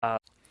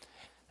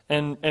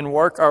and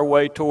work our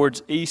way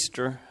towards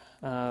Easter.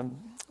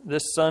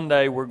 This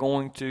Sunday we're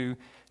going to,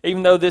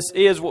 even though this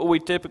is what we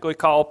typically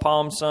call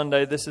Palm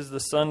Sunday, this is the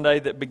Sunday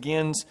that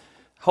begins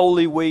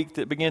Holy Week,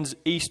 that begins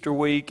Easter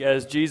week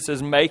as Jesus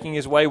is making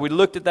his way. We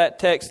looked at that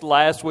text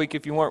last week.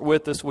 If you weren't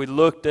with us, we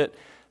looked at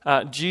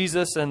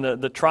Jesus and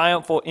the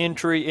triumphal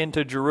entry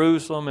into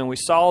Jerusalem, and we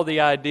saw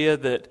the idea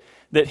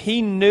that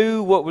he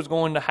knew what was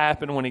going to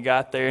happen when he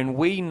got there, and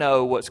we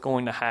know what's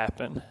going to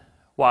happen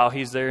while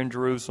he's there in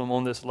Jerusalem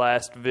on this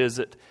last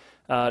visit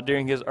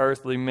during his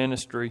earthly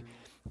ministry.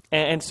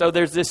 And so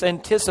there's this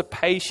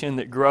anticipation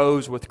that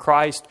grows with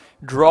Christ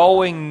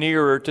drawing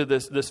nearer to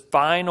this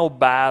final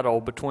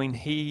battle between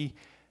he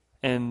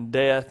and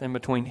death, and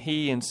between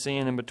he and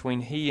sin, and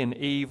between he and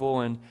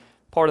evil. And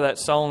part of that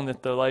song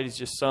that the ladies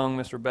just sung,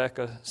 Miss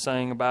Rebecca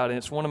sang about it,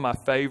 it's one of my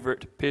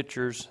favorite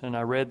pictures, and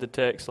I read the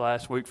text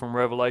last week from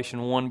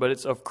Revelation 1, but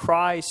it's of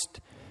Christ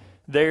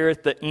there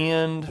at the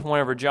end,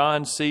 whenever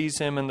John sees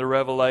him in the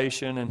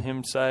Revelation, and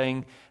him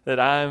saying that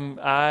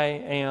I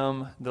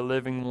am the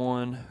living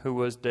one who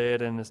was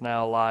dead and is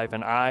now alive,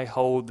 and I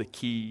hold the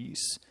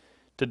keys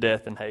to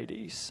death and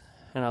Hades.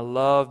 And I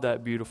love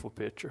that beautiful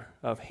picture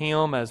of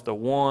him as the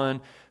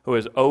one who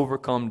has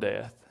overcome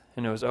death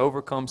and who has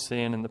overcome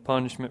sin and the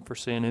punishment for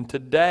sin. And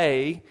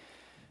today,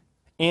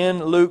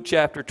 in Luke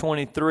chapter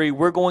 23,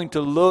 we're going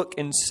to look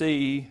and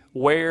see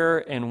where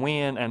and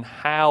when and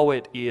how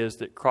it is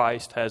that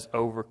Christ has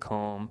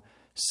overcome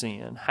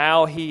sin.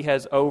 How he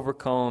has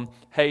overcome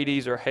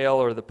Hades or hell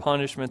or the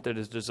punishment that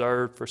is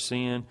deserved for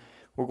sin.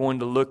 We're going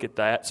to look at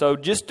that. So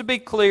just to be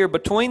clear,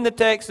 between the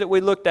text that we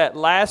looked at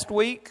last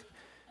week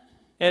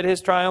at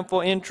his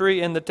triumphal entry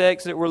and the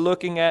text that we're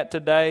looking at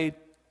today,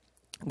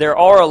 there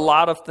are a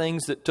lot of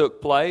things that took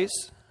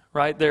place,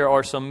 right? There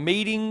are some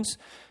meetings.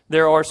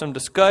 There are some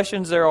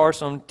discussions, there are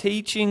some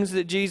teachings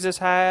that Jesus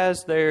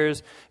has.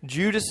 There's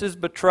Judas's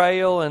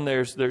betrayal, and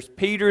there's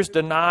Peter's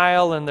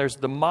denial, and there's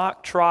the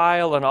mock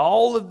trial, and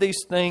all of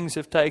these things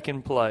have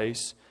taken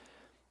place.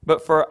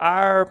 But for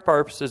our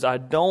purposes, I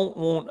don't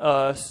want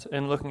us,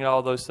 in looking at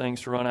all those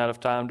things, to run out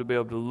of time to be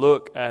able to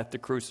look at the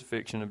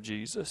crucifixion of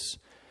Jesus.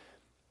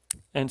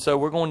 And so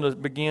we're going to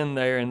begin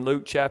there in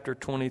Luke chapter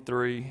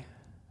 23,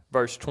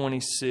 verse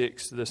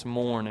 26 this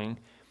morning,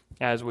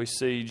 as we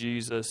see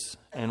Jesus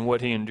and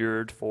what he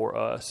endured for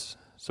us.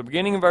 So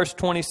beginning in verse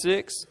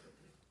 26,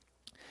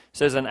 it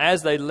says, "And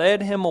as they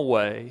led him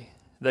away,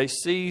 they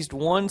seized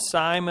one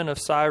Simon of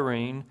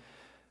Cyrene,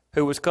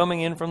 who was coming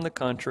in from the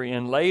country,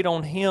 and laid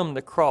on him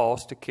the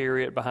cross to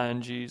carry it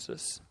behind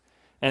Jesus.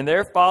 And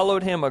there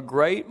followed him a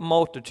great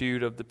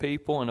multitude of the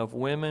people and of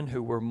women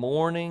who were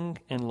mourning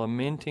and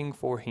lamenting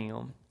for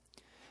him.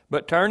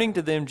 But turning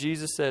to them,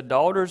 Jesus said,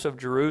 'Daughters of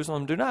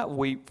Jerusalem, do not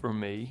weep for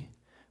me,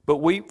 but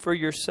weep for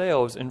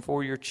yourselves and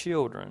for your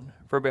children.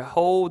 For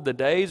behold, the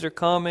days are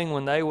coming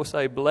when they will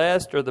say,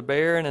 Blessed are the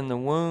barren and the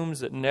wombs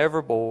that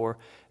never bore,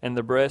 and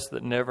the breasts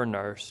that never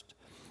nursed.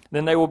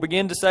 Then they will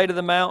begin to say to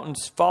the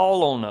mountains,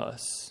 Fall on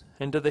us,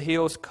 and to the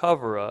hills,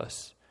 cover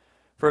us.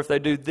 For if they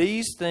do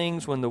these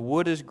things when the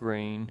wood is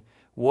green,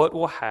 what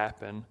will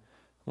happen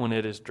when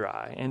it is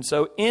dry?'" And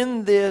so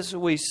in this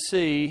we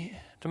see,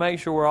 to make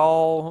sure we're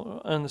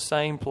all in the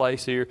same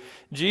place here,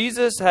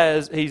 Jesus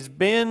he's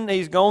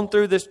gone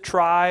through this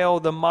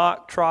trial, the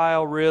mock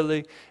trial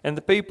really, and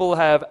the people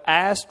have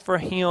asked for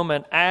him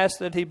and asked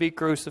that he be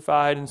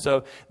crucified. And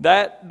so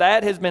that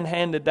has been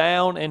handed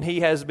down, and he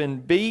has been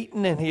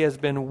beaten and he has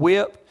been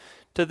whipped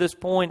to this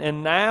point.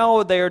 And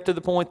now they are to the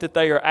point that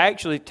they are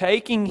actually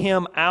taking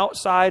him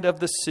outside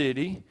of the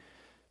city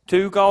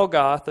to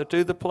Golgotha,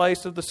 to the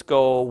place of the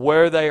skull,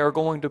 where they are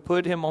going to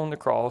put him on the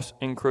cross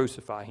and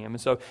crucify him.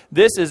 And so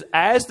this is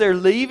as they're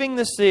leaving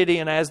the city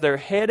and as they're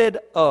headed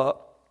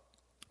up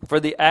for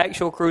the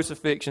actual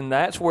crucifixion,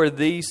 that's where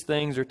these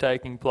things are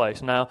taking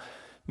place. Now,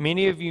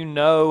 many of you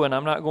know, and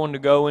I'm not going to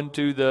go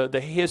into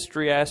the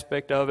history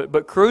aspect of it,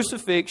 but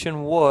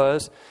crucifixion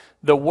was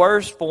the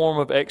worst form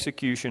of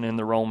execution in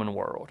the Roman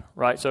world,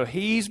 right? So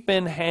he's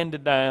been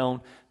handed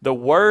down the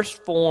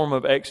worst form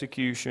of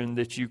execution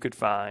that you could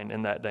find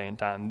in that day and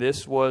time.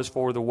 This was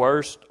for the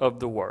worst of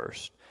the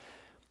worst.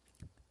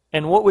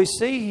 And what we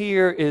see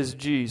here is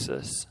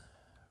Jesus,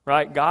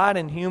 right? God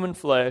in human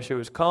flesh, who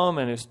has come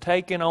and has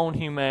taken on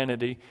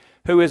humanity,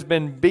 who has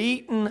been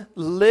beaten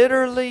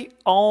literally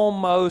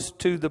almost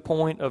to the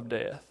point of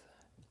death.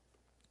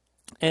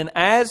 And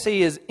as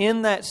he is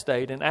in that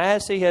state, and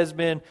as he has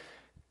been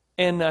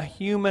in a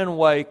human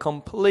way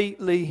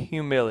completely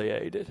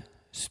humiliated,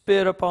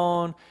 spit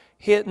upon,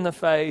 hit in the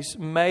face,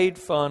 made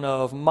fun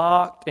of,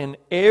 mocked in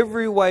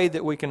every way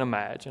that we can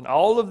imagine.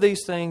 All of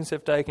these things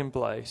have taken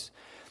place.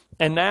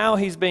 And now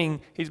he's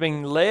being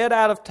led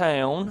out of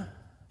town,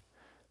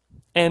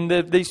 and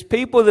these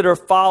people that are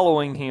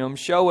following him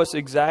show us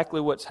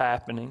exactly what's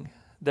happening.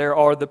 There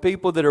are the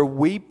people that are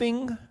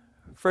weeping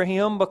for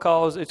him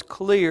because it's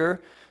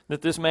clear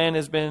that this man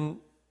has been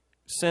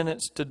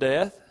sentenced to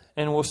death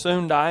and will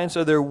soon die. And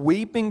so they're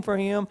weeping for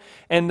him.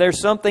 And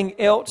there's something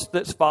else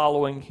that's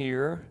following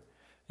here,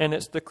 and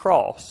it's the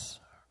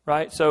cross,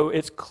 Right? So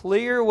it's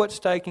clear what's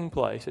taking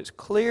place. It's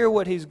clear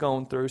what he's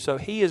gone through. So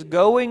he is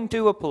going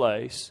to a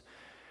place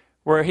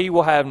where he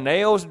will have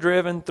nails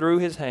driven through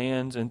his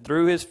hands and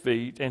through his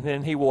feet, and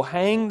then he will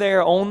hang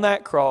there on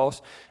that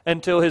cross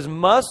until his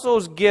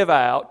muscles give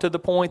out to the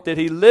point that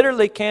he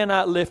literally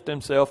cannot lift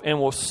himself and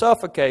will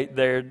suffocate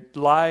there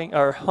lying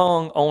or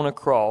hung on a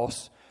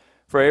cross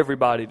for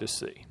everybody to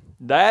see.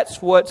 That's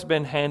what's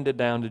been handed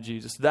down to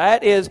Jesus.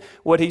 That is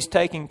what he's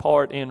taking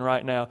part in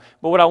right now.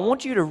 But what I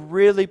want you to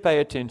really pay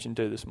attention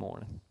to this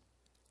morning,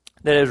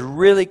 that has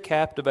really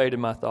captivated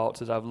my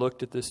thoughts as I've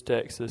looked at this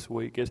text this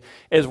week,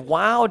 is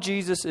while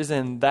Jesus is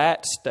in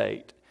that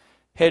state,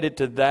 headed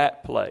to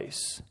that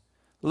place,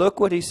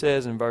 look what he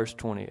says in verse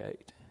 28.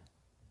 It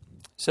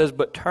says,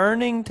 "But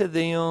turning to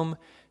them,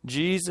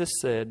 Jesus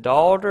said,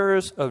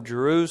 'Daughters of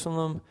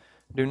Jerusalem,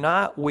 do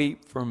not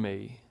weep for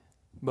me,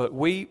 but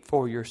weep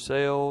for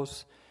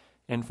yourselves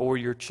and for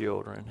your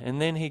children.'"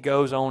 And then he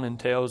goes on and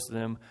tells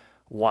them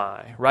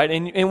why, right?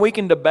 And we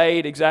can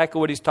debate exactly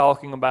what he's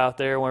talking about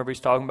there whenever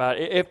he's talking about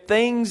it. If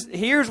things,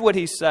 here's what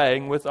he's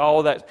saying with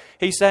all that.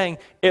 He's saying,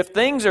 if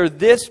things are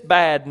this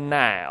bad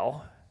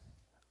now,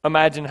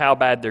 imagine how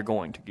bad they're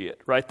going to get,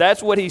 right?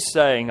 That's what he's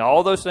saying.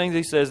 All those things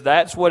he says,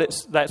 that's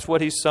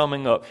what he's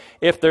summing up.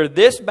 If they're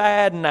this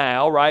bad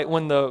now, right,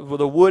 when the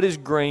wood is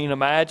green,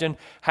 imagine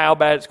how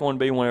bad it's going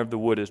to be whenever the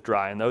wood is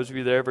dry. And those of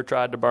you that ever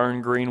tried to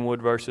burn green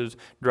wood versus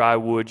dry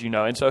wood, you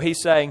know. And so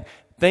he's saying,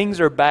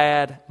 things are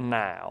bad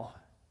now.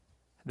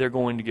 They're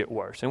going to get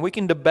worse. And we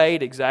can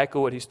debate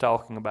exactly what he's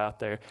talking about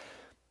there.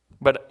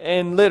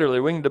 And literally,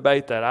 we can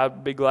debate that.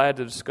 I'd be glad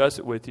to discuss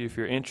it with you if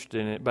you're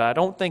interested in it. But I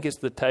don't think it's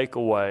the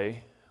takeaway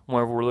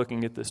whenever we're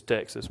looking at this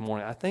text this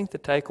morning. I think the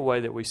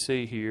takeaway that we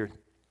see here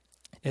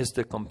is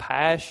the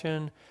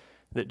compassion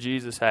that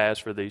Jesus has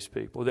for these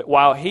people. That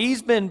while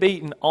he's been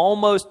beaten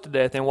almost to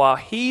death, and while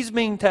he's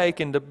being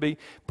taken to be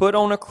put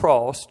on a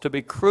cross, to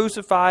be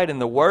crucified in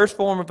the worst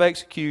form of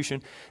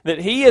execution, that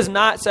he is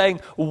not saying,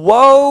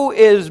 "Woe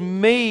is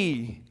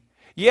me.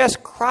 Yes,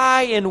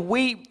 cry and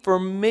weep for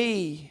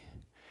me.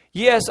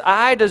 Yes,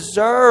 I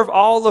deserve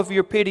all of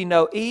your pity."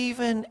 No,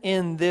 even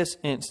in this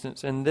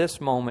instance, in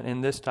this moment, in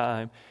this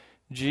time,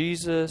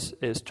 Jesus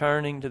is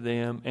turning to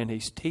them and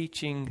he's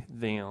teaching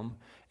them.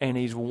 And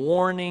he's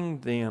warning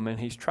them, and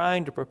he's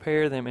trying to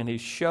prepare them, and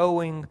he's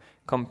showing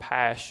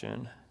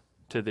compassion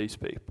to these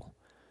people.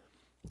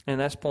 And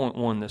that's point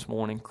one this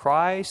morning.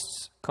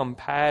 Christ's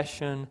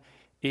compassion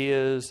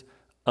is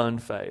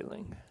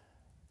unfailing.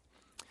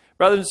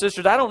 Brothers and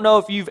sisters, I don't know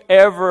if you've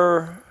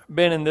ever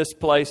been in this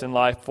place in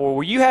life before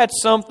where you had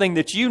something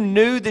that you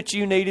knew that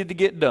you needed to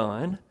get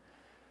done,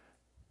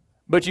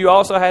 but you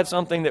also had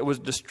something that was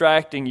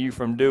distracting you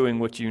from doing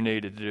what you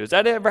needed to do. Has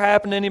that ever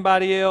happened to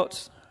anybody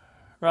else?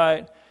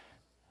 Right?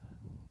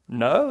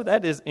 No,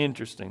 that is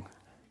interesting.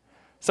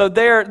 So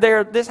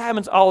this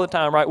happens all the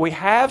time, right? We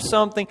have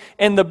something,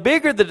 and the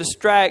bigger the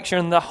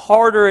distraction, the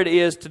harder it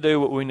is to do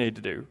what we need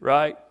to do,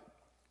 right?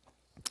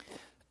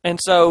 And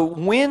so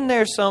when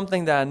there's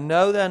something that I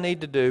know that I need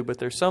to do, but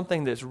there's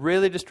something that's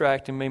really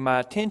distracting me, my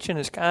attention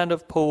is kind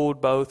of pulled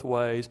both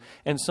ways,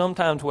 and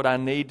sometimes what I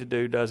need to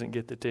do doesn't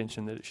get the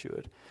attention that it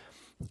should.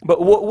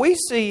 But what we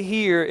see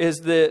here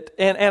is that,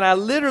 and I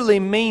literally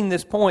mean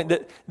this point,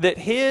 that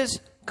his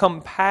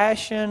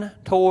compassion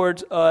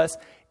towards us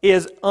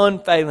is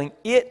unfailing.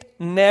 It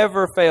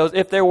never fails.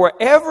 If there were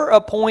ever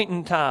a point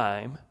in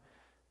time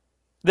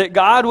that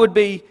God would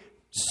be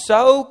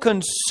so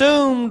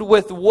consumed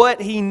with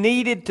what he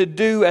needed to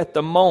do at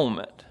the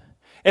moment,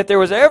 if there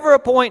was ever a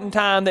point in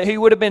time that he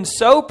would have been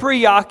so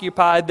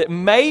preoccupied that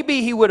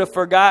maybe he would have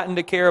forgotten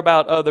to care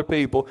about other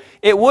people,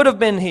 it would have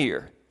been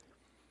here.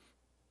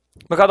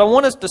 Because I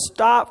want us to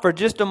stop for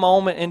just a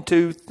moment and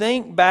to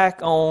think back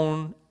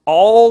on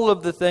all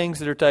of the things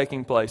that are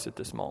taking place at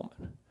this moment.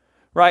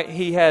 Right?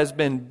 He has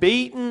been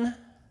beaten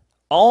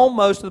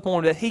almost to the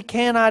point that he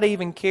cannot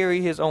even carry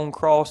his own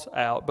cross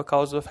out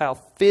because of how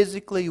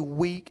physically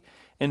weak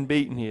and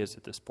beaten he is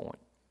at this point.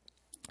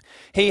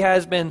 He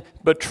has been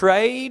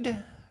betrayed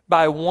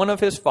by one of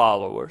his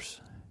followers.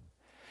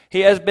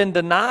 He has been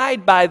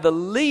denied by the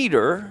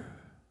leader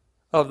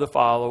of the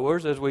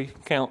followers, as we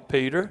count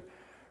Peter.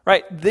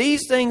 Right?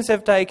 These things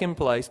have taken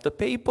place. The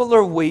people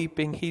are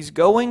weeping. He's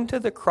going to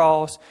the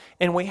cross.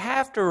 And we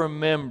have to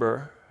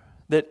remember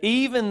that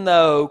even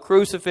though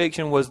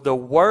crucifixion was the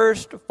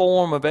worst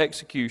form of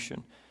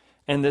execution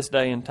in this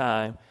day and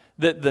time,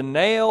 that the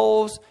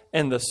nails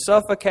and the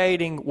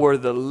suffocating were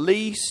the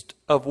least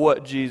of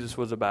what Jesus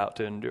was about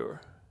to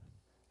endure.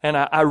 And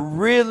I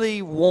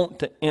really want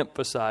to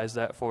emphasize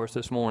that for us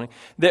this morning.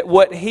 That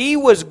what he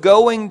was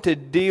going to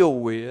deal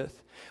with,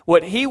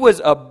 what he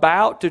was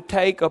about to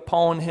take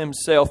upon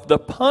himself, the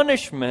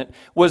punishment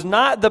was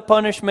not the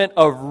punishment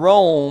of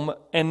Rome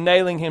and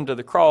nailing him to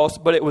the cross,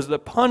 but it was the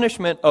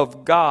punishment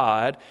of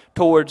God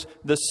towards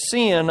the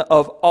sin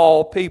of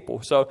all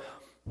people. So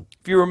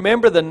if you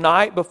remember the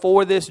night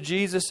before this,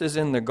 Jesus is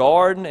in the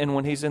garden, and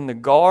when he's in the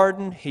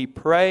garden, he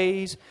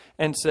prays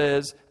and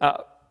says,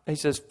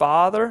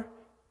 Father,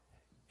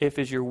 if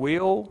it's your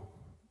will,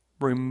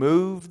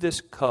 remove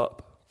this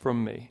cup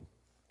from me.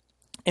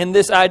 And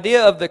this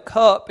idea of the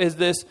cup is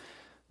this,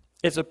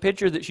 it's a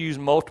picture that's used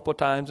multiple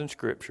times in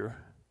Scripture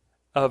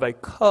of a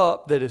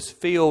cup that is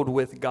filled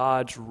with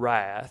God's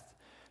wrath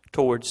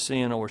towards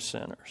sin or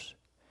sinners.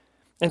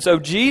 And so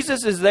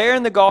Jesus is there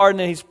in the garden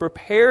and he's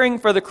preparing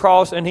for the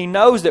cross, and he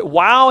knows that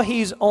while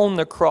he's on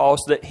the cross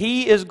that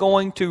he is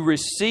going to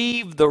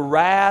receive the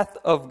wrath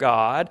of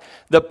God,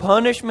 the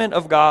punishment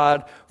of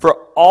God for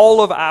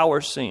all of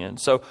our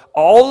sins. So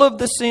all of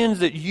the sins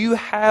that you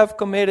have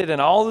committed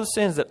and all the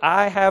sins that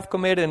I have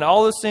committed and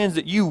all the sins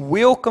that you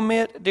will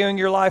commit during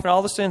your life and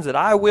all the sins that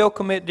I will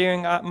commit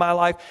during my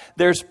life,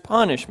 there's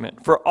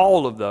punishment for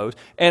all of those.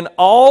 And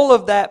all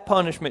of that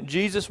punishment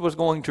Jesus was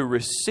going to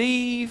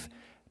receive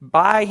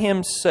by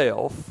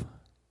himself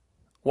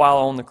while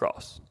on the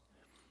cross.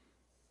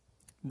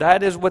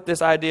 That is what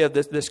this idea of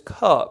this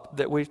cup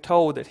that we've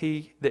told that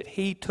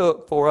he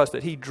took for us,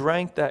 that he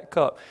drank that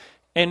cup.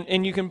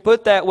 And you can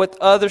put that with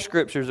other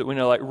scriptures that we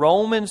know, like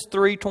Romans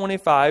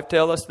 3:25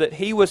 tell us that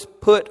he was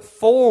put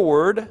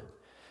forward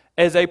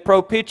as a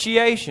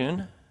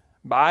propitiation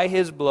by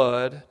his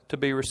blood to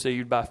be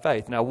received by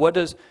faith. Now what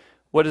does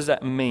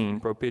that mean,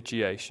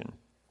 propitiation?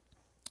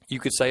 You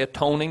could say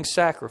atoning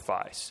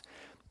sacrifice.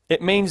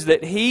 It means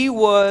that he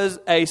was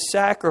a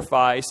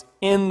sacrifice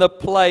in the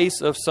place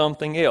of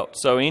something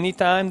else. So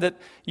anytime that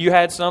you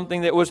had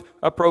something that was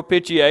a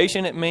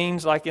propitiation, it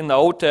means like in the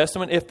Old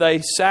Testament, if they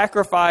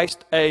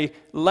sacrificed a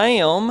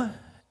lamb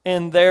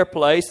in their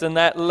place, then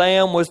that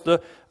lamb was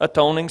the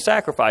atoning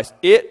sacrifice.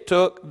 It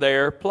took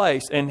their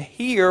place. And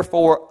here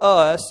for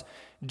us,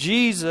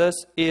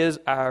 Jesus is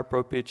our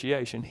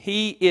propitiation.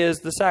 He is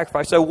the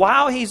sacrifice. So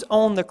while he's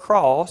on the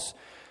cross,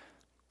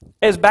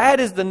 as bad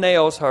as the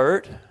nails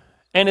hurt,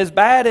 and as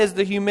bad as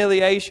the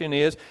humiliation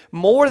is,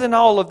 more than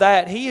all of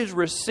that, he is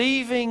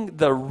receiving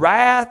the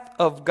wrath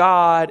of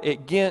God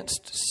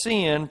against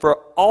sin for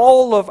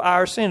all of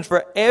our sins,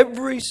 for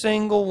every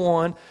single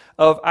one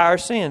of our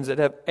sins that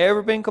have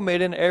ever been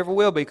committed and ever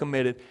will be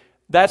committed.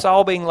 That's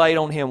all being laid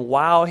on him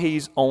while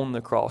he's on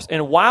the cross.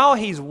 And while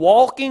he's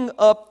walking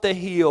up the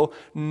hill,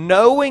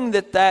 knowing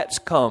that that's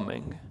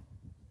coming,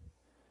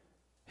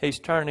 he's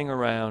turning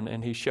around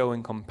and he's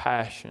showing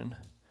compassion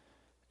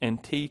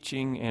and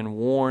teaching and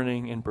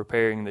warning and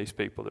preparing these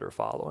people that are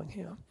following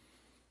him.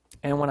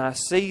 And when I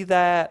see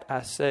that,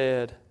 I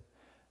said,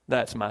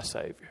 that's my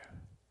Savior.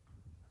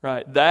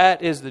 Right?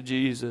 That is the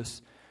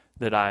Jesus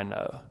that I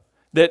know.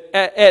 That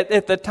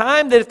at the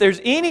time that if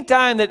there's any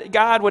time that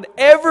God would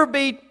ever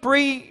be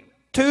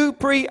too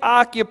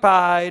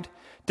preoccupied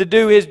to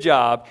do his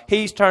job,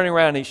 he's turning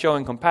around and he's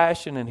showing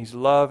compassion and he's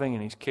loving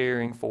and he's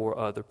caring for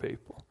other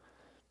people.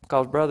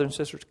 Because brothers and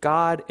sisters,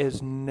 God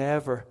is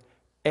never,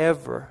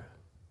 ever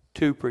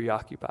too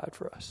preoccupied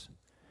for us.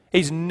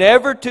 He's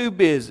never too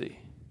busy.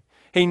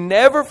 He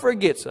never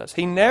forgets us.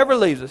 He never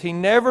leaves us. He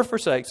never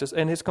forsakes us.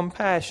 And his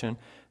compassion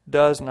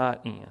does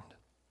not end.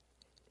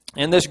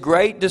 And this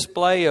great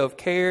display of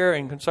care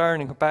and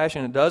concern and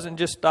compassion, it doesn't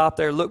just stop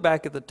there. Look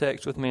back at the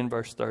text with me in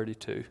verse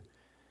 32. It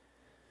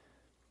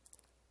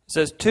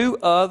says, 2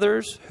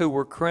 others who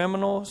were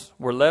criminals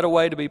were led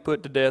away to be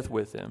put to death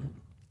with him.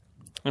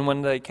 And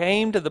when they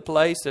came to the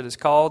place that is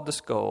called the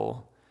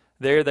Skull,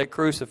 there they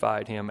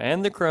crucified him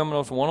and the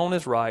criminals, one on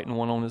his right and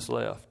one on his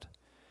left.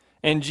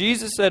 And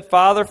Jesus said,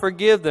 Father,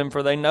 forgive them,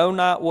 for they know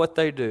not what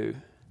they do.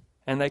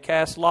 And they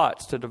cast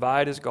lots to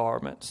divide his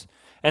garments.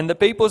 And the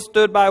people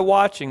stood by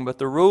watching, but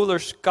the ruler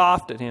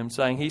scoffed at him,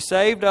 saying, He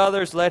saved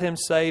others, let him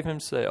save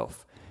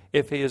himself,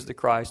 if he is the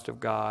Christ of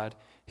God,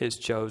 his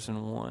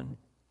chosen one.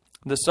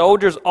 The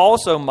soldiers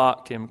also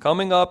mocked him,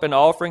 coming up and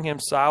offering him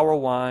sour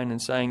wine, and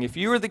saying, If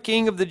you are the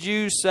king of the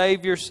Jews,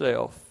 save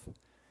yourself.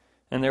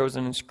 And there was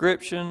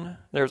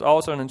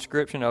also an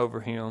inscription over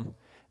him,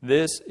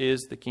 This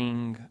is the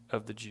King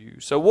of the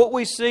Jews. So what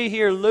we see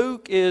here,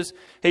 Luke, is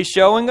he's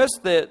showing us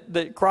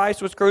that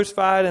Christ was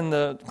crucified and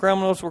the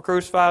criminals were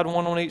crucified,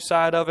 one on each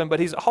side of him. But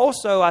he's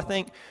also, I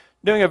think,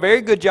 doing a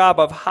very good job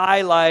of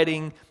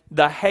highlighting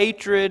the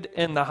hatred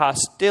and the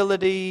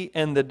hostility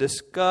and the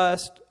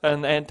disgust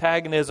and the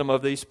antagonism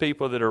of these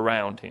people that are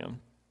around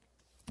him.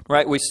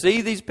 Right? We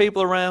see these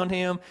people around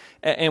him,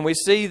 and we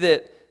see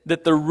that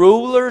the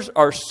rulers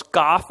are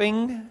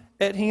scoffing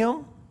at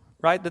him,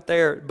 right? That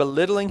they're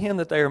belittling him,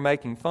 that they are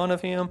making fun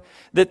of him,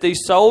 that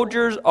these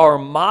soldiers are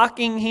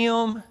mocking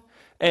him,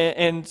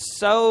 and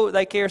so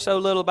they care so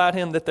little about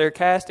him that they're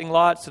casting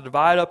lots to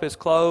divide up his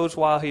clothes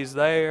while he's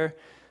there.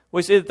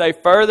 We see that they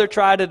further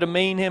try to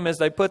demean him as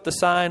they put the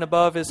sign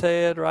above his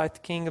head, right? The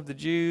King of the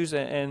Jews,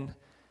 and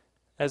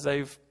as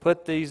they've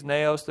put these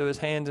nails through his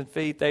hands and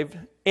feet,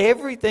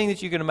 everything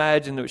that you can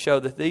imagine that would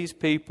show that these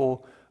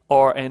people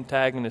are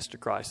antagonists to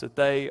Christ, that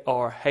they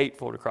are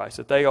hateful to Christ,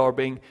 that they are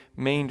being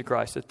mean to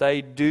Christ, that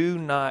they do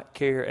not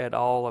care at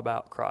all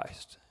about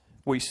Christ.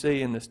 We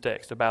see in this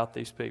text about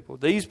these people.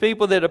 These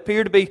people that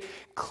appear to be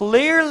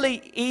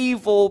clearly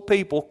evil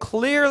people,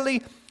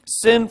 clearly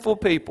sinful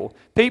people,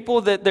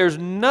 people that there's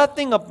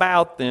nothing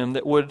about them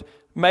that would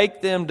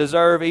make them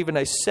deserve even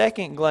a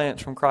second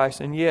glance from Christ.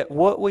 And yet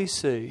what we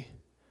see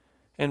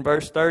in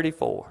verse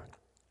 34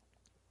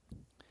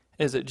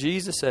 is that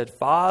Jesus said,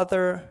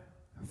 Father,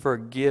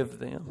 forgive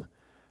them,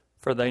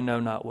 for they know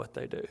not what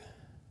they do.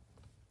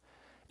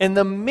 In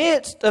the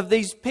midst of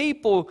these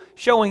people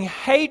showing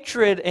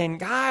hatred and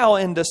guile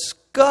and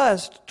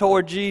disgust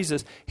toward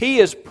Jesus, He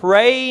is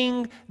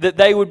praying that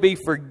they would be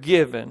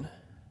forgiven.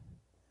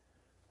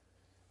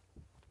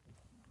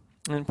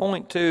 And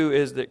point 2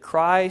 is that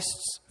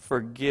Christ's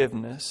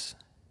forgiveness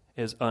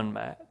is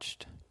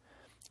unmatched.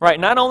 Right,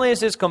 not only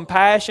is His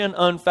compassion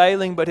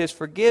unfailing, but His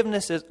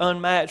forgiveness is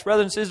unmatched.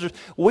 Brothers and sisters,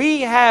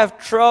 we have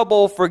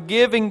trouble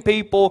forgiving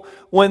people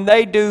when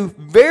they do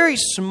very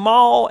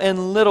small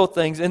and little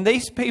things. And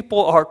these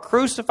people are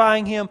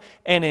crucifying Him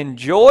and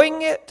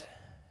enjoying it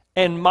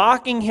and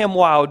mocking Him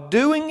while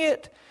doing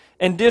it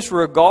and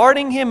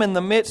disregarding Him in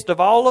the midst of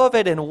all of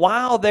it. And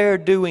while they're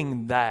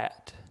doing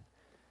that,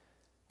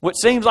 what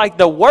seems like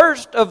the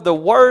worst of the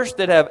worst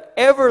that have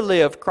ever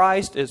lived,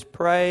 Christ is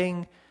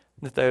praying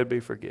that they would be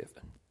forgiven.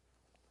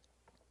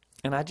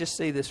 And I just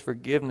see this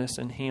forgiveness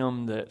in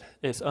Him that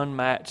is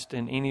unmatched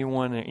in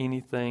anyone or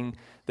anything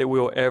that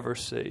we'll ever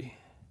see.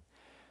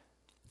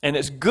 And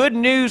it's good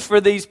news for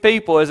these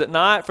people, is it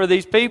not? For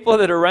these people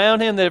that are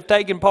around Him that have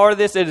taken part of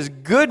this, it is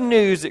good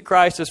news that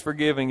Christ is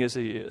forgiving as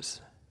He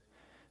is.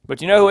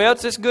 But you know who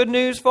else it's good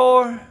news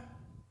for?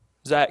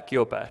 Zach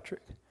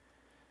Kilpatrick.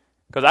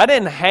 Because I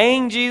didn't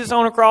hang Jesus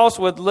on a cross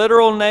with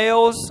literal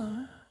nails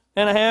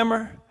and a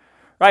hammer.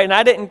 Right? And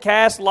I didn't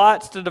cast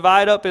lots to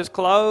divide up His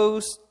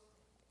clothes.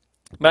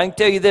 But I can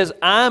tell you this,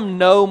 I'm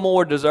no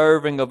more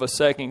deserving of a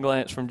second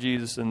glance from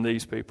Jesus than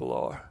these people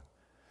are.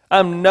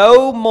 I'm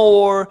no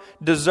more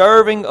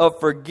deserving of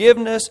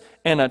forgiveness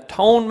and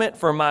atonement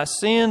for my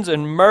sins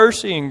and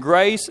mercy and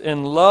grace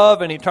and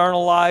love and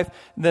eternal life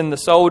than the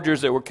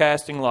soldiers that were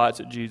casting lots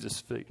at Jesus'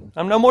 feet.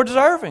 I'm no more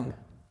deserving.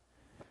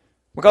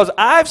 Because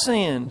I've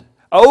sinned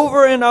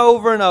over and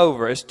over and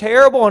over, as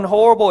terrible and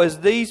horrible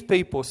as these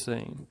people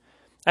seem,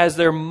 as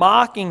they're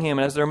mocking Him,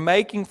 as they're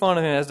making fun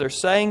of Him, as they're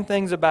saying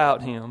things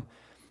about Him.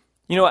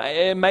 You know,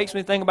 it makes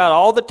me think about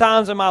all the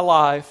times in my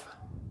life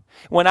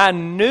when I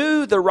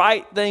knew the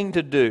right thing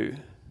to do.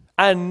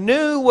 I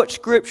knew what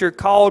Scripture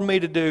called me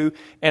to do,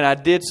 and I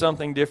did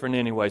something different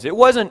anyways. It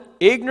wasn't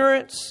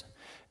ignorance.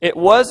 It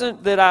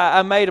wasn't that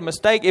I made a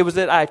mistake. It was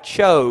that I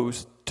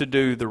chose to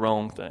do the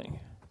wrong thing.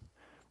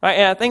 Right?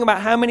 And I think about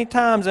how many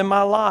times in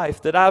my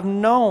life that I've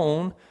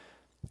known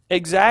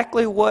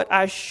exactly what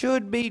I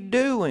should be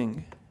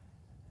doing,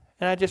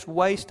 and I just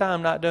waste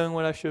time not doing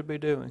what I should be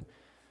doing.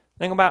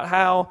 Think about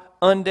how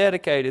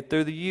undedicated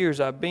through the years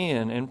I've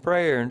been in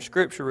prayer and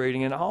Scripture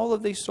reading and all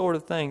of these sort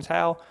of things.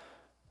 How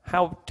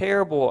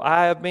terrible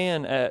I have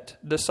been at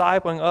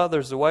discipling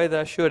others the way that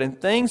I should. And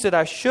things that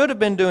I should have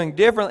been doing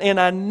differently, and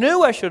I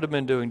knew I should have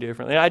been doing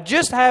differently. I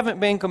just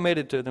haven't been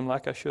committed to them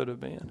like I should have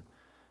been.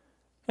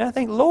 And I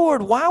think,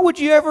 Lord, why would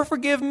you ever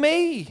forgive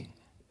me?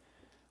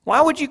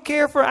 Why would you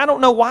care for... I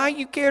don't know why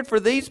you cared for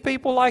these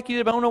people like you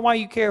did, but I don't know why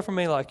you care for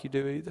me like you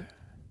do either.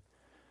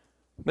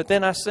 But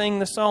then I sing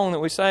the song that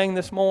we sang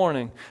this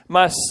morning.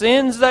 My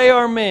sins, they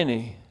are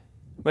many,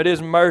 but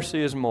His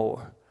mercy is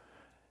more.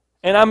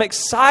 And I'm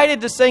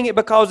excited to sing it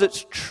because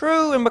it's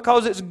true and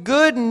because it's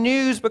good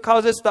news,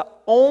 because it's the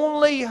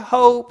only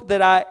hope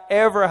that I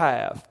ever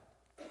have.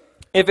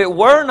 If it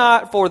were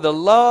not for the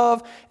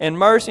love and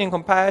mercy and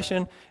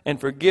compassion and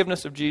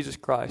forgiveness of Jesus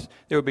Christ,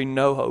 there would be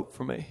no hope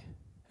for me.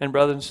 And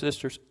brothers and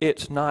sisters,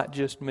 it's not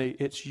just me,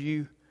 it's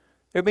you.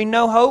 There would be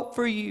no hope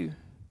for you.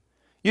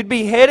 You'd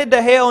be headed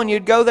to hell and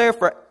you'd go there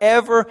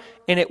forever,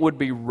 and it would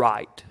be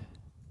right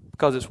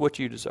because it's what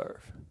you deserve.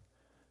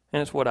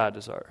 And it's what I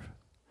deserve.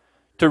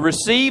 To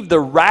receive the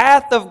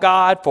wrath of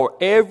God for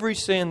every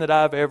sin that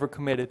I've ever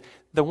committed.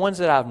 The ones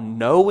that I've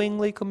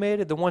knowingly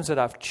committed, the ones that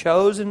I've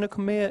chosen to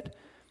commit,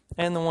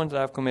 and the ones that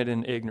I've committed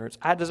in ignorance.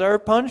 I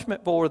deserve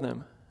punishment for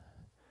them.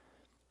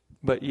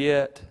 But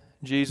yet,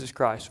 Jesus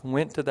Christ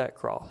went to that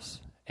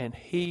cross, and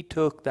He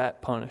took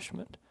that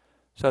punishment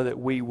so that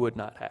we would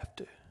not have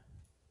to.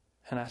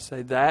 And I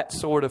say that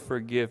sort of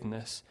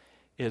forgiveness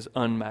is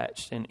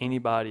unmatched in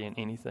anybody and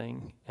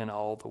anything in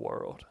all the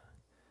world.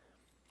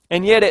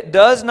 And yet it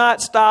does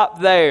not stop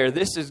there.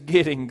 This is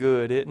getting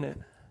good, isn't it?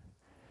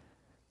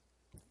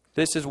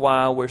 This is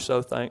why we're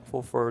so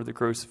thankful for the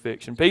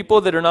crucifixion.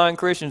 People that are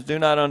non-Christians do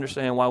not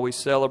understand why we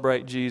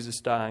celebrate Jesus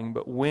dying.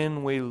 But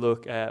when we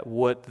look at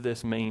what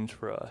this means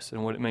for us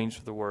and what it means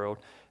for the world,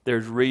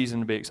 there's reason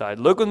to be excited.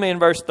 Look with me in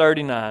verse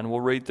 39.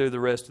 We'll read through the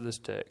rest of this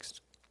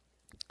text.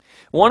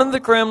 One of the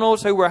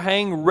criminals who were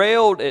hanged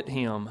railed at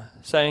Him,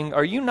 saying,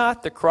 "Are you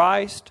not the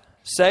Christ?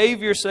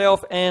 Save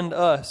yourself and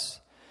us."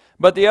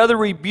 But the other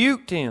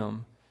rebuked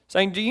Him,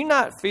 saying, "Do you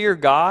not fear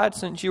God,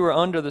 since you are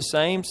under the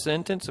same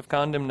sentence of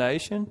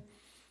condemnation?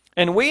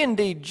 And we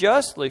indeed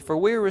justly, for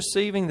we are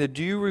receiving the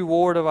due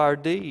reward of our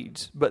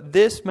deeds. But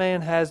this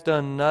man has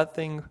done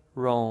nothing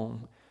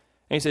wrong."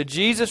 And He said,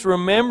 "Jesus,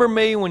 remember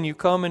me when you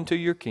come into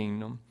your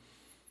kingdom."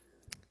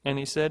 And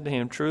He said to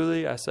him,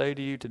 "Truly I say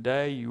to you,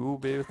 today you will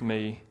be with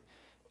me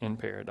in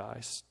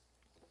paradise."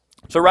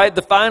 So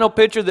the final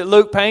picture that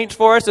Luke paints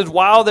for us is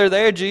while they're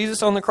there,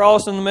 Jesus on the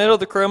cross in the middle,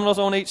 the criminals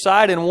on each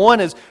side, and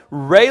one is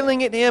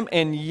railing at him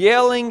and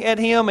yelling at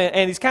him,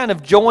 and he's kind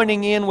of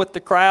joining in with the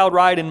crowd,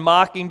 right, and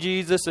mocking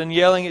Jesus and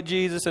yelling at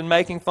Jesus and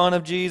making fun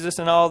of Jesus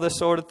and all this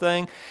sort of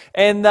thing.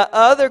 And the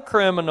other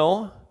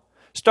criminal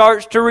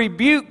starts to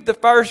rebuke the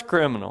first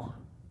criminal.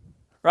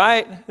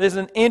 Right? There's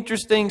an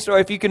interesting story.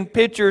 If you can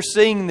picture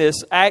seeing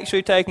this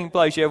actually taking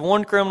place. You have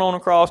one criminal on the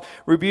cross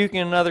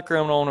rebuking another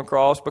criminal on the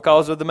cross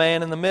because of the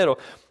man in the middle.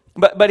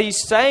 But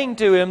he's saying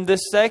to him,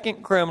 this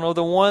second criminal,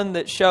 the one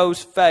that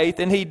shows faith,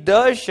 and he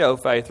does show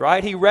faith,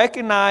 right? He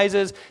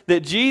recognizes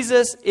that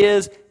Jesus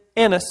is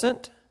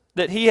innocent,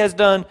 that he has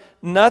done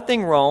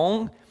nothing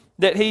wrong,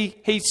 that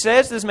he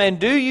says to this man,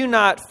 do you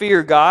not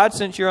fear God,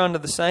 since you're under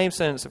the same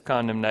sentence of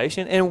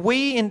condemnation? And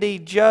we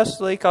indeed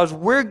justly, because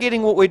we're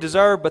getting what we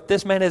deserve, but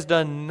this man has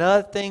done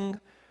nothing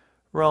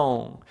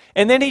wrong.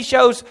 And then he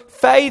shows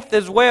faith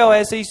as well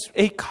as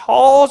he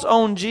calls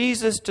on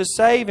Jesus to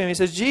save him. He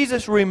says,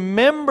 Jesus,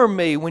 remember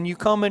me when you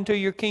come into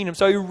your kingdom.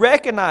 So he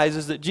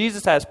recognizes that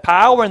Jesus has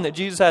power and that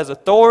Jesus has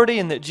authority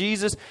and that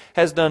Jesus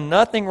has done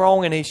nothing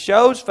wrong. And he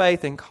shows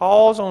faith and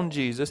calls on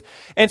Jesus.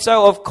 And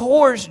so, of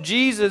course,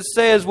 Jesus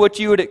says what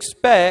you would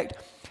expect.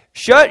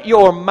 Shut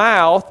your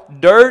mouth,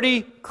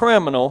 dirty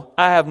criminal.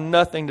 I have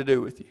nothing to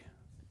do with you.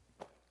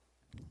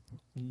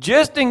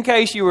 Just in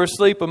case you were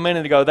asleep a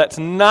minute ago, that's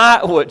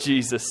not what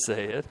Jesus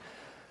said.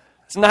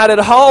 It's not at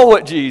all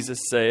what Jesus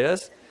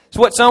says. It's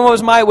what some of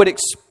us would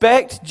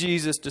expect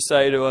Jesus to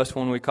say to us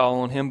when we call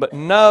on him. But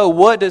no,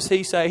 what does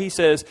he say? He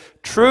says,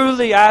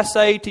 truly I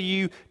say to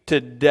you,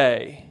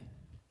 today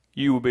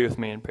you will be with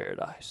me in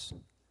paradise.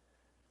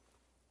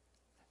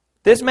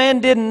 This man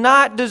did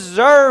not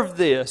deserve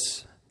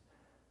this.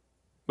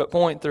 But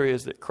point 3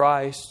 is that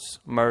Christ's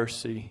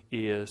mercy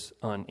is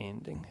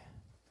unending.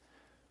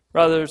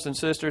 Brothers and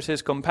sisters,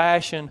 his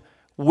compassion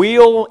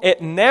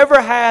it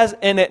never has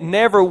and it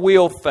never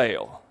will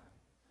fail.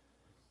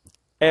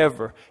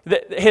 Ever.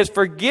 His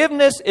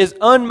forgiveness is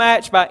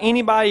unmatched by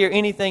anybody or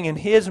anything, and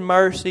his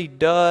mercy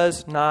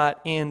does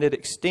not end. It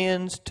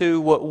extends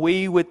to what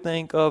we would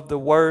think of the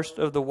worst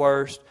of the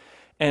worst.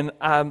 And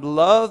I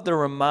love the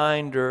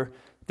reminder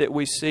that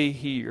we see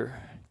here,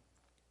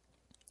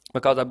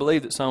 because I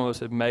believe that some of us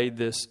have made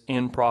this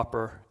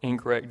improper,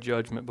 incorrect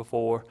judgment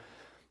before,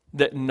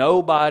 that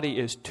nobody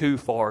is too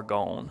far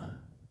gone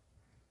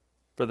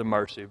for the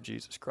mercy of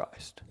Jesus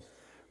Christ.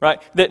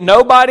 Right? That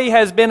nobody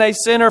has been a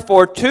sinner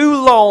for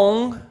too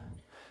long,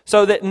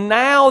 so that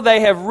now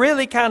they have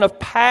really kind of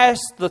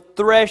passed the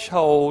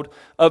threshold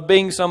of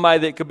being somebody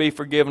that could be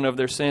forgiven of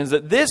their sins.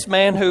 That this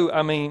man who,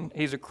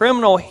 he's a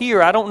criminal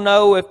here. I don't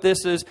know if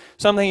this is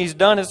something he's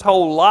done his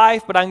whole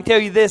life, but I can tell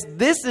you this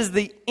is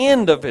the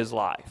end of his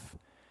life.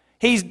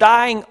 He's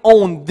dying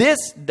on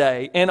this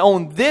day, and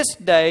on this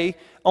day,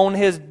 on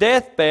his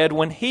deathbed,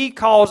 when he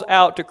calls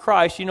out to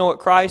Christ, you know what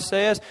Christ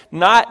says?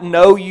 Not,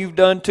 no, you've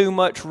done too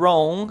much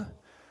wrong.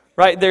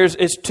 Right?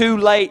 It's too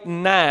late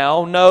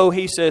now. No,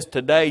 he says,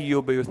 today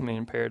you'll be with me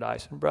in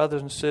paradise. And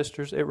brothers and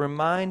sisters, it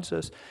reminds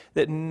us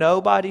that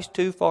nobody's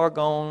too far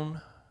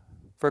gone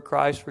for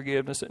Christ's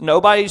forgiveness. That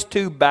nobody's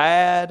too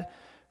bad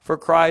for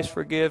Christ's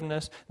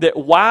forgiveness. That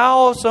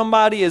while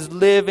somebody is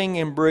living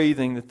and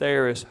breathing, that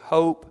there is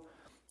hope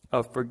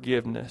of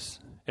forgiveness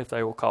if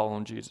they will call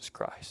on Jesus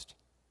Christ.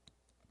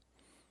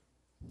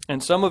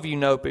 And some of you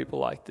know people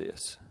like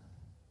this.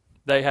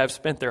 They have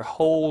spent their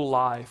whole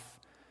life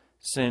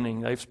sinning.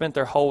 They've spent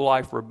their whole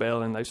life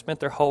rebelling. They've spent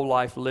their whole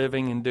life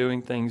living and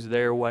doing things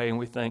their way. And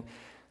we think,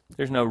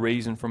 there's no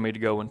reason for me to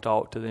go and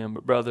talk to them.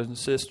 But brothers and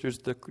sisters,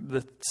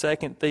 the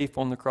second thief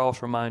on the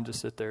cross reminds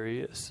us that there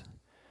is.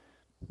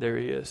 There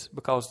is.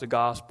 Because the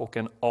gospel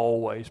can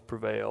always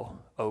prevail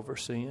over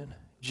sin.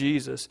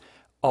 Jesus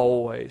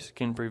always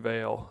can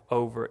prevail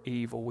over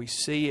evil. We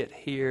see it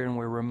here, and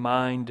we're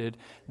reminded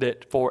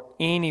that for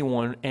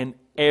anyone and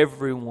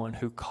everyone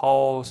who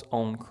calls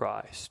on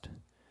Christ,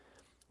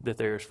 that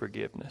there is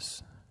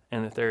forgiveness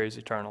and that there is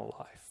eternal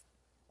life.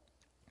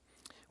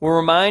 We're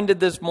reminded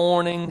this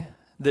morning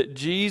that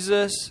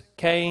Jesus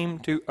came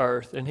to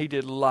earth, and he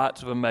did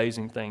lots of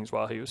amazing things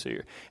while he was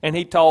here. And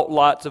he taught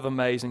lots of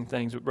amazing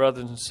things. But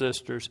brothers and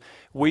sisters,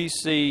 we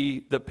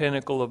see the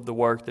pinnacle of the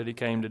work that he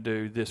came to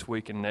do this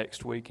week and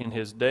next week in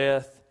his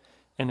death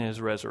and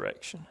his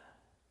resurrection.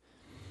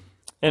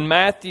 In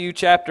Matthew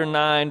chapter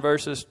 9,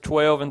 verses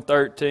 12 and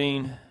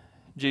 13,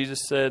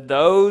 Jesus said,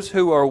 "Those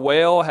who are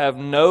well have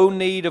no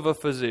need of a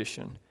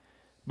physician,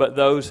 but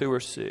those who are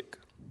sick.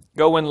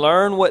 Go and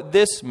learn what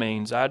this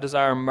means. I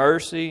desire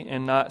mercy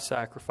and not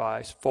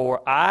sacrifice.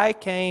 For I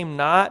came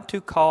not to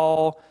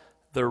call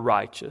the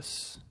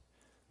righteous,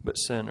 but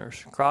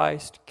sinners."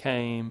 Christ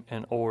came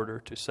in order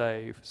to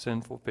save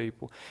sinful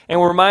people. And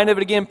we're reminded of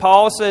it again.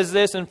 Paul says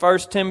this in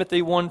 1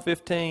 Timothy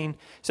 1:15. He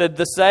said,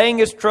 "The saying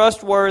is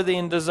trustworthy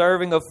and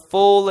deserving of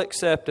full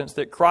acceptance,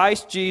 that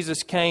Christ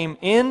Jesus came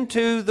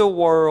into the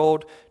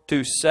world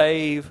to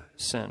save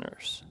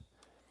sinners,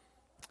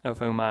 of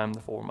whom I am the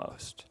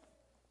foremost."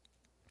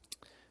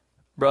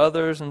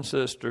 brothers and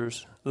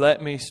sisters, let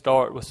me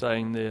start with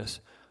saying this.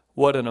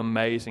 What an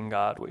amazing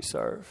God we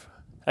serve.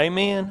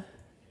 Amen?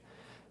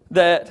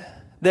 That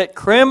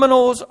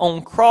criminals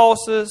on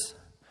crosses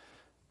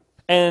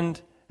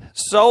and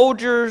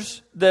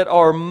soldiers that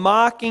are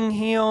mocking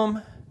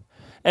Him,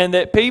 and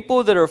that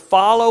people that are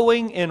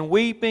following and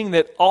weeping,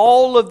 that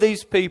all of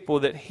these people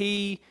that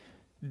He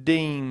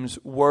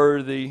deems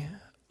worthy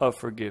of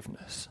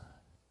forgiveness.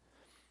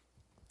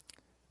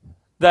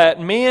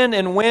 That men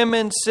and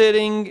women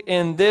sitting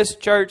in this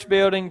church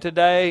building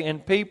today,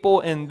 and people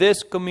in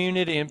this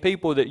community, and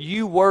people that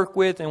you work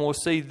with and will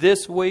see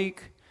this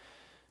week,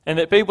 and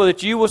that people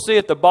that you will see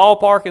at the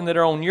ballpark and that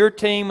are on your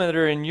team and that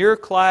are in your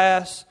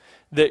class,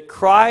 that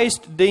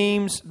Christ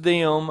deems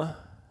them,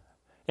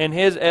 in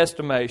His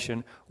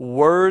estimation,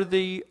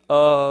 worthy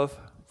of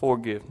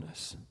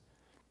forgiveness.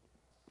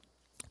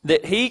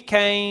 That He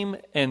came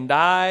and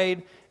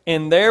died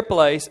in their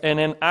place and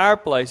in our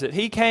place. That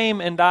He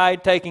came and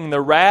died taking the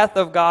wrath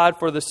of God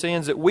for the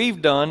sins that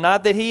we've done,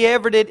 not that He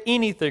ever did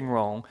anything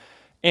wrong,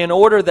 in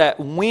order that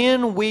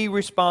when we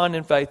respond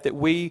in faith, that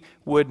we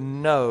would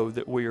know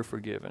that we are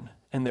forgiven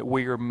and that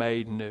we are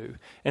made new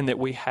and that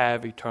we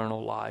have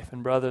eternal life.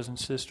 And brothers and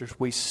sisters,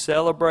 we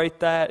celebrate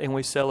that, and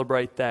we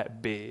celebrate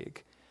that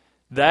big.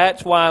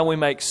 That's why we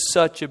make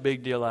such a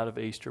big deal out of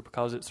Easter,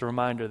 because it's a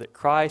reminder that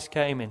Christ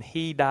came and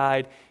He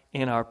died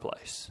in our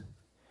place.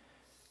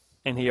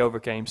 And He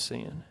overcame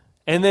sin.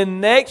 And then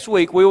next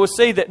week we will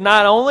see that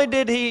not only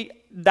did He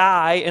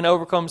die and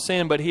overcome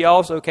sin, but He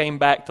also came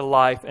back to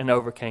life and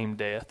overcame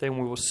death. And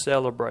we will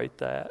celebrate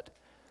that.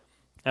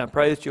 And I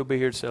pray that you'll be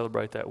here to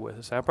celebrate that with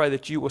us. I pray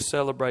that you will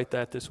celebrate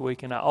that this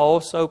week. And I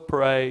also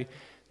pray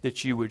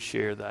that you would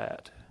share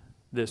that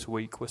this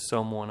week with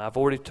someone. I've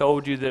already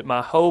told you that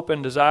my hope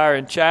and desire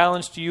and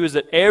challenge to you is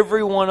that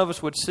every one of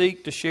us would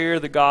seek to share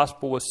the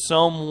gospel with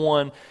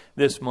someone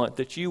this month.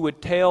 That you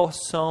would tell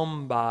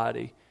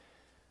somebody.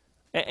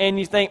 And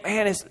you think,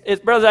 man,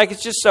 it's Brother Zach,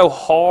 it's just so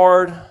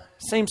hard.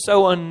 It seems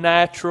so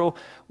unnatural.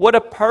 What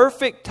a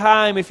perfect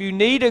time if you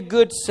need a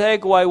good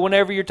segue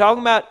whenever you're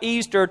talking about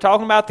Easter, or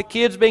talking about the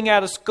kids being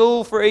out of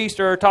school for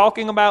Easter, or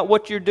talking about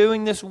what you're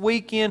doing this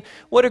weekend.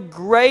 What a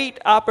great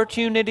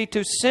opportunity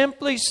to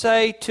simply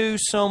say to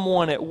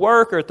someone at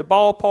work or at the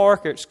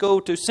ballpark or at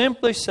school, to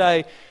simply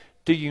say,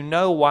 do you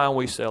know why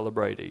we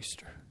celebrate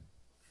Easter?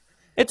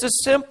 It's a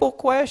simple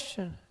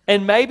question.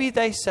 And maybe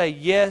they say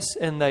yes,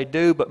 and they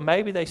do, but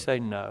maybe they say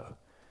no.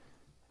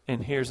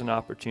 And here's an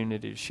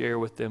opportunity to share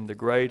with them the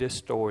greatest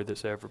story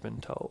that's ever been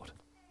told.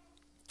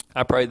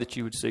 I pray that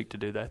you would seek to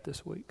do that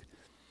this week.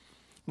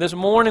 This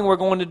morning we're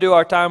going to do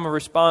our time of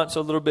response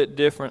a little bit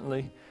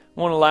differently. I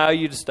want to allow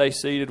you to stay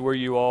seated where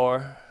you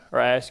are, or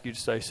ask you to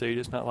stay seated.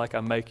 It's not like I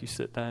make you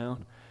sit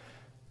down.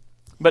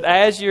 But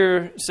as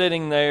you're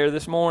sitting there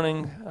this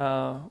morning,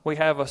 we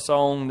have a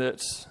song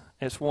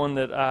it's one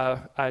that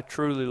I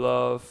truly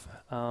love,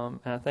 and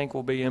I think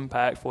will be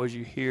impactful as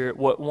you hear it.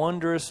 What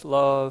wondrous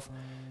love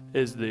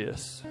is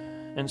this?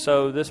 And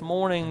so this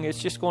morning, it's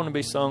just going to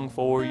be sung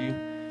for you.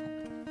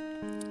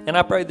 And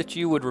I pray that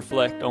you would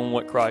reflect on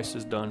what Christ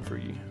has done for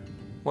you,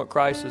 what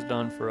Christ has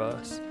done for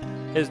us,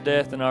 His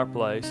death in our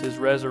place, His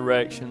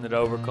resurrection that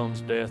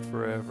overcomes death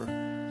forever.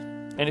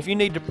 And if you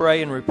need to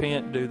pray and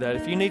repent, do that.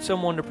 If you need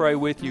someone to pray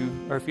with you,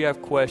 or if you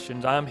have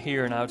questions, I'm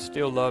here, and I would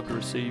still love to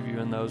receive you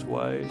in those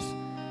ways.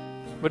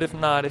 But if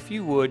not, if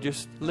you would,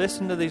 just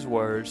listen to these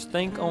words,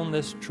 think on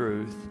this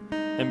truth,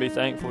 and be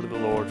thankful to the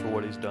Lord for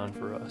what He's done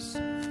for us.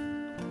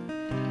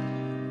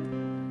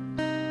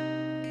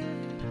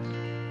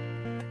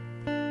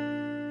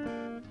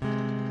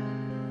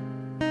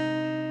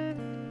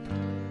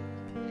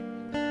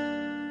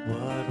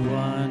 What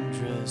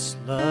wondrous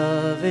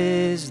love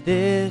is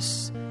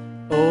this,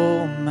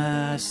 O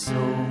my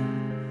soul,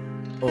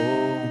 O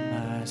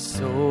my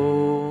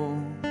soul.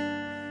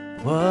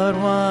 What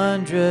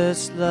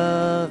wondrous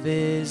love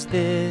is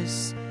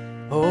this,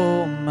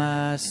 O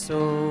my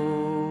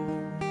soul.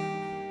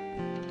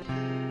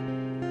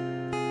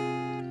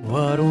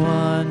 What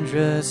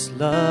wondrous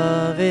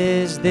love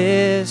is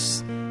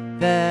this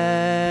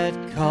that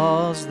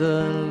calls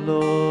the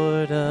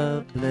Lord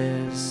of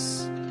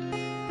bliss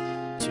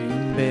to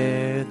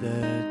bear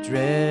the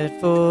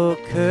dreadful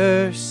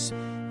curse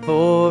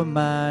for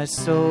my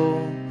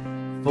soul,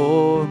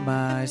 for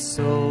my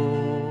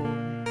soul.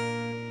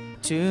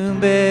 To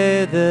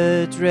bear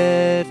the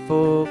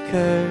dreadful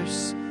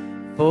curse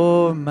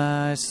for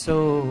my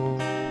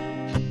soul.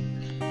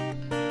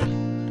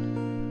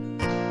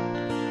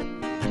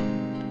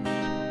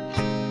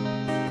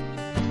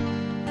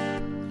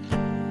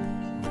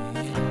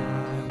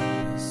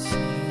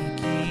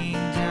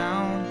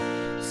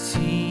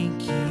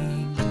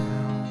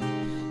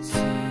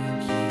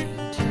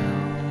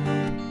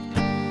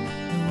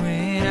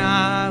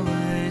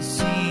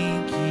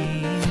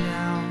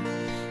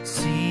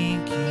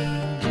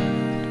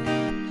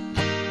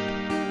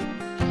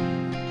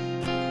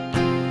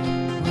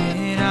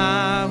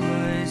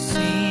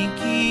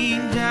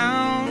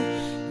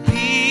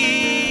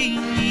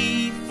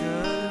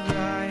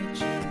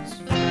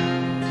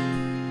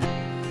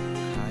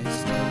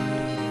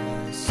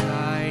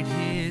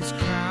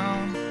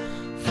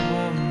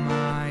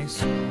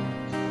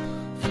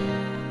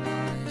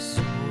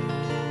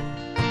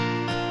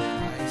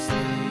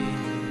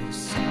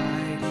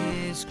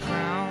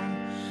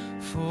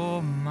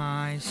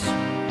 my soul.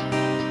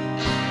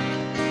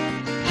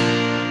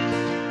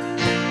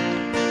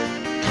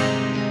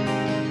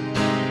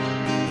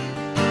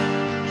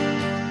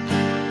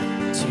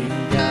 To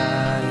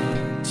God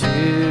and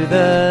to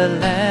the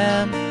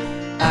Lamb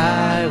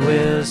I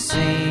will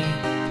sing,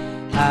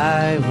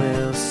 I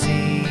will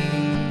sing.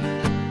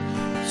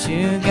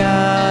 To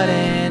God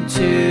and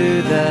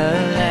to the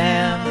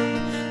Lamb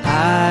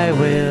I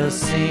will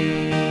sing.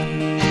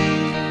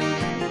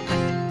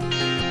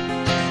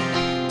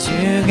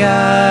 To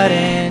God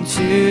and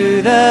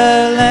to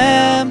the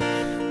Lamb,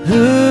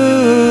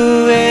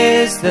 who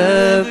is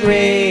the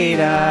great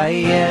I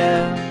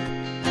am.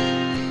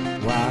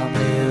 While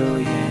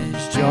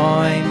millions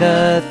join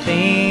the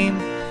theme,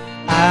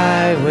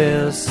 I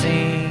will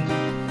sing,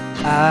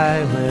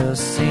 I will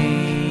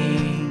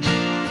sing.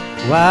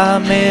 While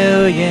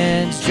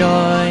millions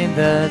join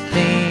the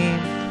theme,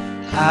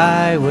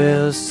 I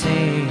will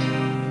sing.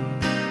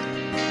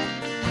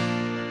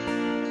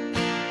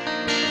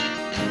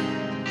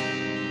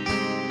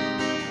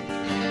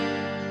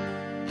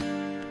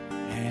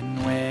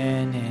 And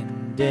when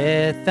in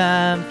death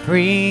I'm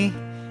free,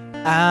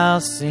 I'll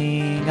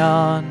sing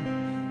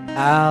on,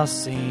 I'll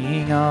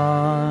sing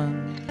on.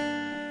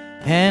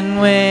 And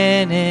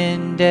when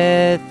in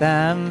death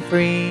I'm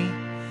free,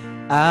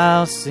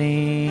 I'll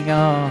sing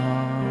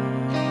on.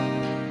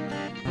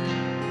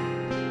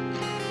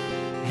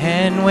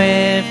 And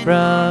when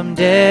from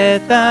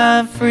death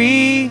I'm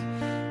free,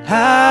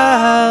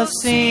 I'll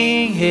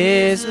sing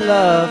His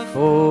love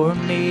for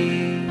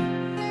me.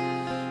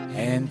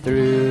 And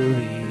through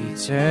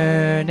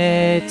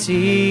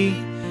eternity,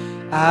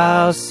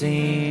 I'll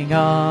sing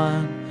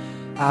on,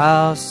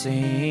 I'll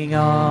sing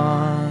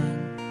on.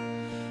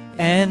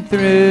 And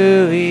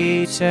through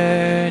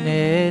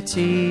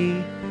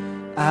eternity,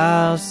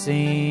 I'll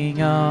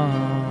sing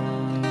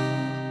on.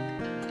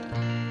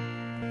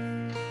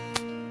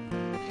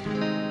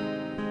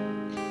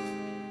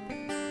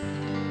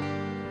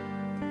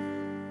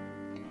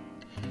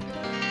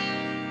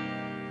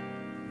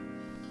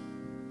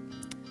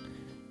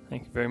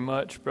 Thank you very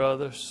much,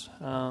 brothers.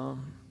 What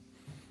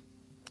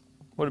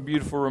a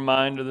beautiful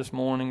reminder this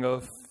morning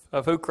of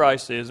who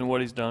Christ is and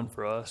what He's done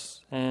for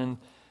us, and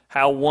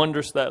how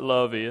wondrous that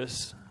love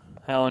is,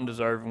 how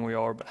undeserving we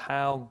are, but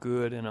how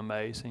good and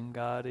amazing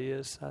God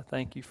is. I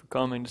thank you for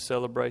coming to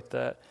celebrate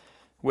that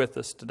with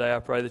us today. I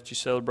pray that you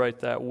celebrate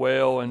that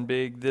well and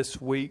big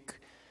this week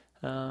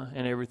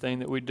and everything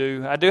that we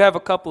do. I do have a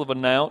couple of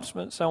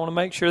announcements I want to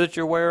make sure that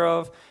you're aware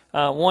of.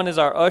 One is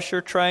our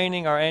usher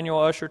training. Our annual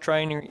usher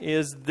training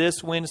is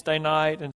this Wednesday night, and